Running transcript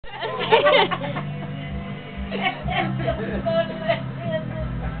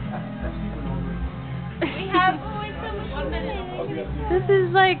This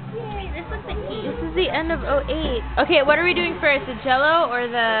is like, this is the end of 08. Okay, what are we doing first? The Jello or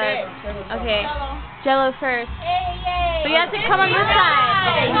the... Okay, Jello first. But you have to come on this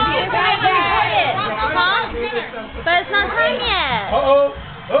side. Huh? But it's not time yet. Uh-oh.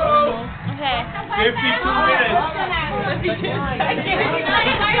 Uh-oh. Okay. 52 minutes.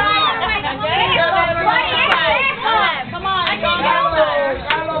 Come on. I can't get over.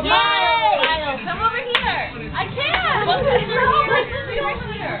 Yay! Come over here. I can't.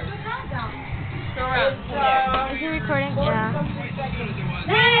 Is he recording? Yeah.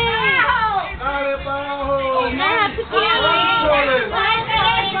 I have to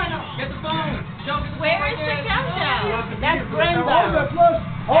Get the phone. Where is the countdown? That's Brenda.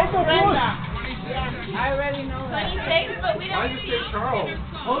 Hold the push. I already know that. 26, but we I don't just say Charles.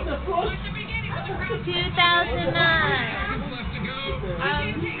 Hold the push. 2009.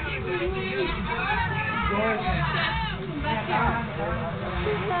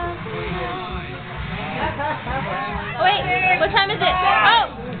 Wait, what time is it? Oh,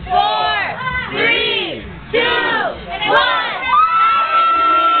 4, 3, 2, 1.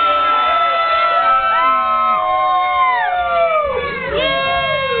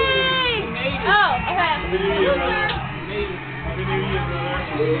 Happy New Year, brother. Happy New Year, brother.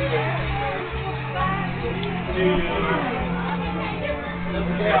 Happy New Year.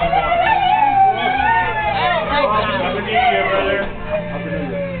 Happy New Year, brother. Happy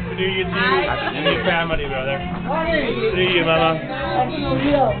New Year to you and your family, brother. Happy New Year, Mama. Happy New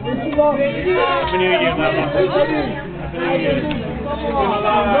Year, Mama. Happy New Year.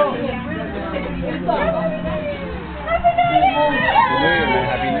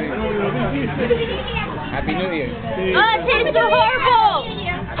 Happy New Year. Oh, it tastes so horrible!